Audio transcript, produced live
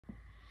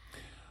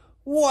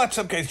What's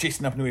up, guys?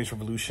 Jason up, New Age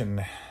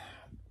Revolution.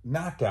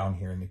 Not down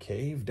here in the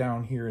cave,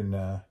 down here in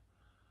the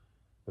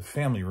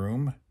family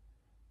room.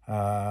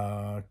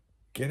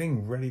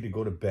 Getting ready to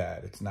go to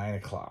bed. It's 9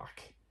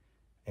 o'clock.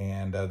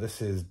 And this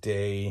is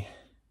day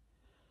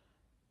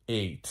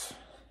 8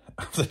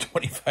 of the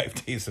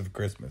 25 days of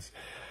Christmas.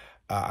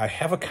 I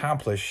have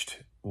accomplished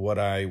what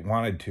I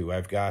wanted to.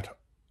 I've got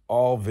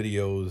all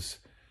videos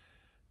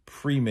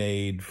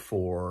pre-made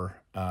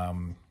for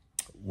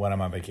when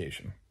I'm on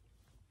vacation.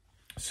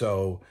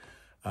 So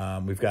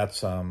we've got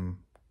some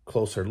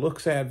closer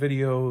looks at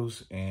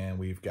videos, and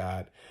we've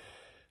got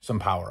some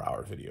power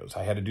hour videos.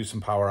 I had to do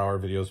some power hour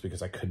videos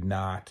because I could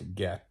not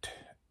get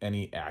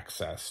any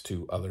access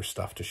to other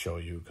stuff to show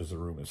you because the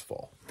room is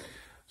full.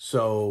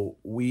 So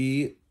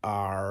we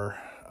are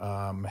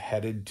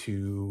headed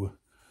to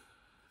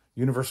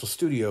Universal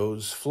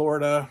Studios,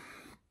 Florida,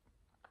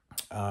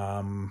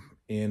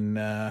 in,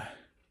 I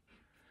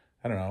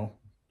don't know,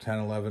 10,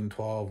 11,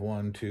 12,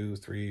 1, 2,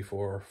 3,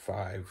 4,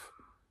 5,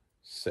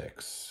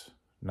 6,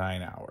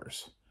 9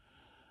 hours.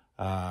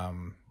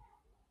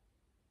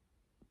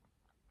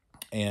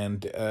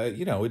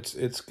 You know,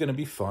 it's going to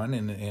be fun,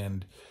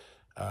 and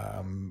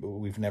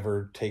we've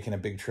never taken a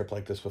big trip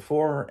like this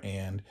before,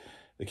 and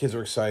the kids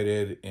are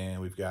excited, and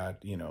we've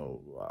got, you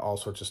know, all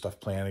sorts of stuff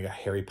planned. I got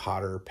Harry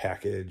Potter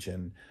package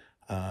and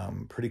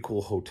pretty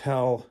cool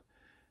hotel,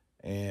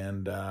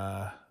 and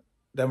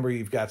then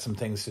we've got some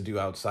things to do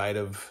outside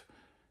of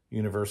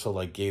Universal,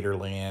 like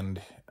Gatorland.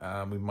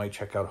 We might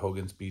check out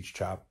Hogan's Beach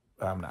Chop.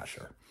 I'm not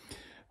sure.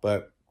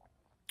 But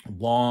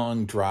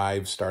long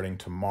drive starting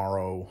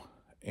tomorrow,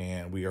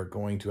 and we are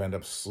going to end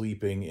up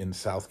sleeping in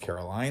South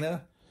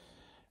Carolina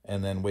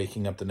and then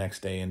waking up the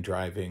next day and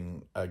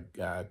driving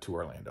to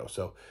Orlando.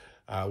 So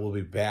we'll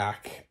be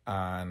back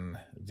on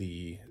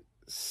the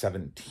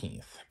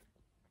 17th.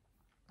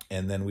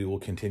 And then we will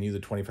continue the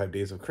 25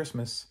 days of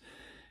Christmas.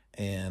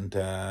 And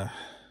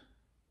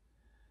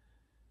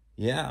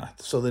yeah,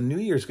 so the new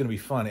year is going to be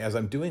fun. As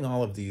I'm doing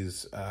all of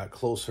these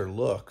closer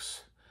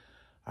looks,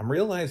 I'm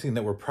realizing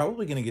that we're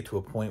probably going to get to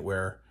a point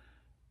where,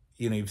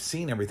 you know, you've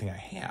seen everything I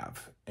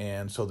have.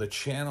 And so the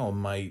channel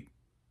might,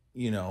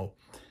 you know,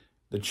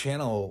 the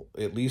channel,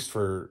 at least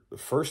for the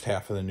first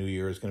half of the new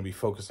year, is going to be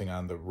focusing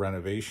on the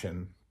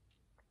renovation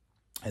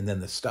and then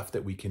the stuff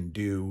that we can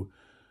do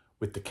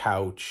with the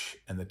couch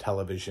and the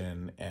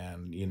television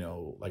and, you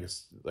know, like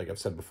I've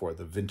said before,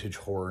 the vintage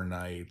horror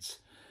nights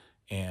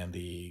and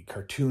the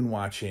cartoon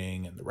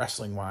watching and the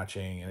wrestling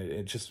watching, and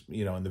it just,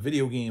 you know, and the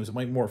video games, it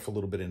might morph a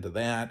little bit into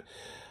that.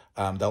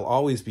 There'll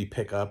always be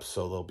pickups,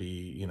 so there'll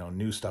be, you know,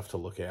 new stuff to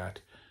look at.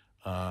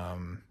 I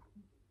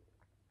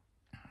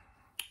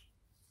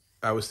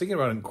was thinking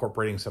about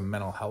incorporating some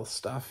mental health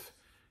stuff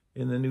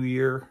in the new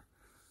year,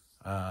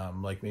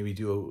 like maybe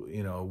do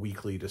a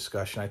weekly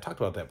discussion. I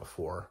talked about that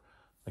before,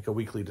 like a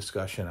weekly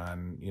discussion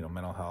on, you know,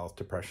 mental health,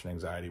 depression,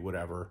 anxiety,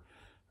 whatever.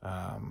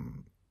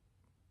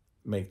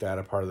 Make that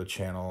a part of the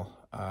channel.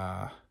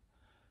 I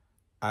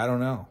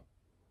don't know.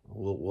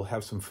 We'll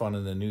have some fun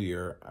in the new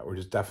year. We're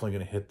just definitely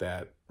going to hit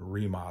that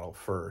remodel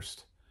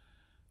first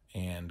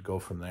and go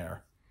from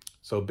there.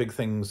 So big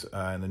things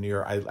in the new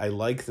year. I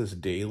like this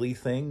daily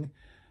thing.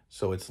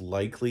 So it's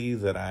likely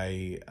that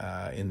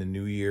in the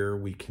new year,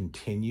 we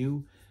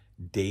continue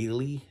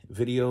daily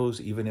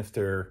videos, even if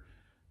they're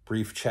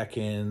brief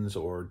check-ins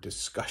or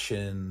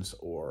discussions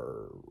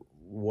or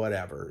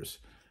whatevers.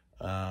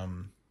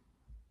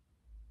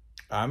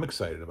 I'm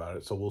excited about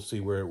it. So we'll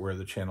see where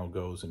the channel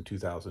goes in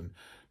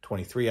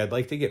 2023. I'd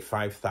like to get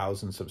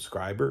 5,000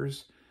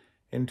 subscribers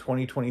in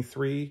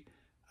 2023,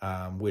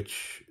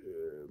 which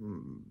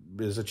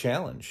is a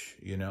challenge,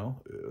 you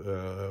know.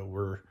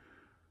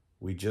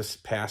 We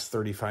just passed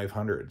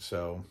 3,500,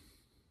 so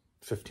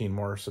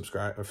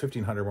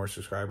 1,500 more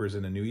subscribers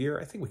in a new year.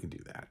 I think we can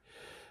do that.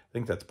 I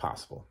think that's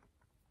possible.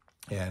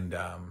 And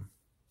I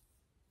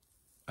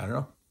don't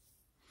know.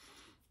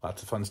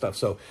 Lots of fun stuff.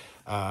 So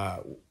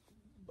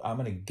I'm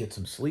going to get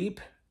some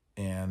sleep,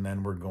 and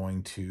then we're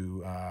going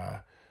to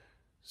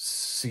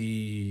see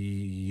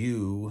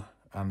you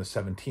on the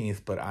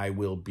 17th, but I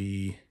will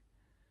be,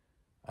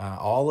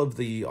 all of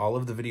the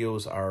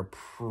videos are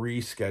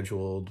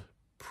pre-scheduled,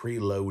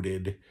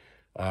 preloaded,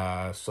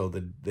 so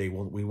that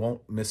we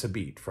won't miss a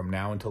beat. From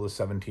now until the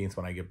 17th,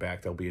 when I get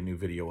back, there'll be a new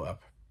video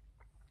up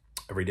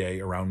every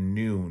day around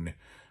noon.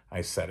 I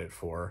set it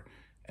for,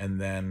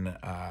 and then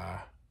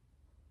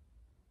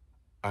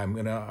I'm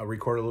going to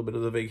record a little bit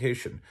of the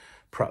vacation.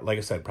 Like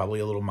I said, probably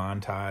a little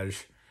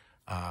montage,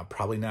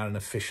 probably not an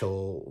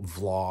official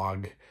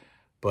vlog,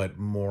 but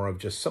more of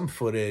just some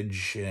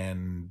footage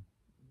and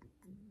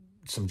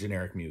some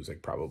generic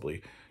music,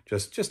 probably.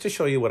 Just to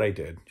show you what I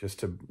did, just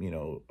to, you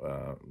know,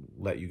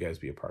 let you guys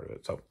be a part of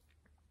it. So,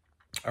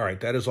 all right,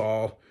 that is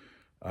all.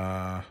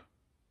 We're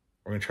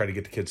going to try to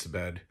get the kids to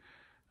bed.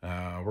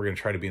 We're going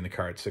to try to be in the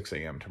car at 6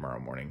 a.m. tomorrow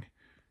morning.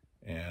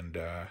 And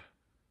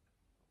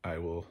I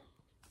will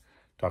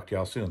talk to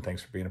y'all soon.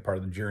 Thanks for being a part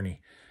of the journey.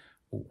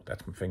 Ooh,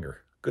 that's my finger.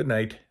 Good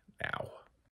night now.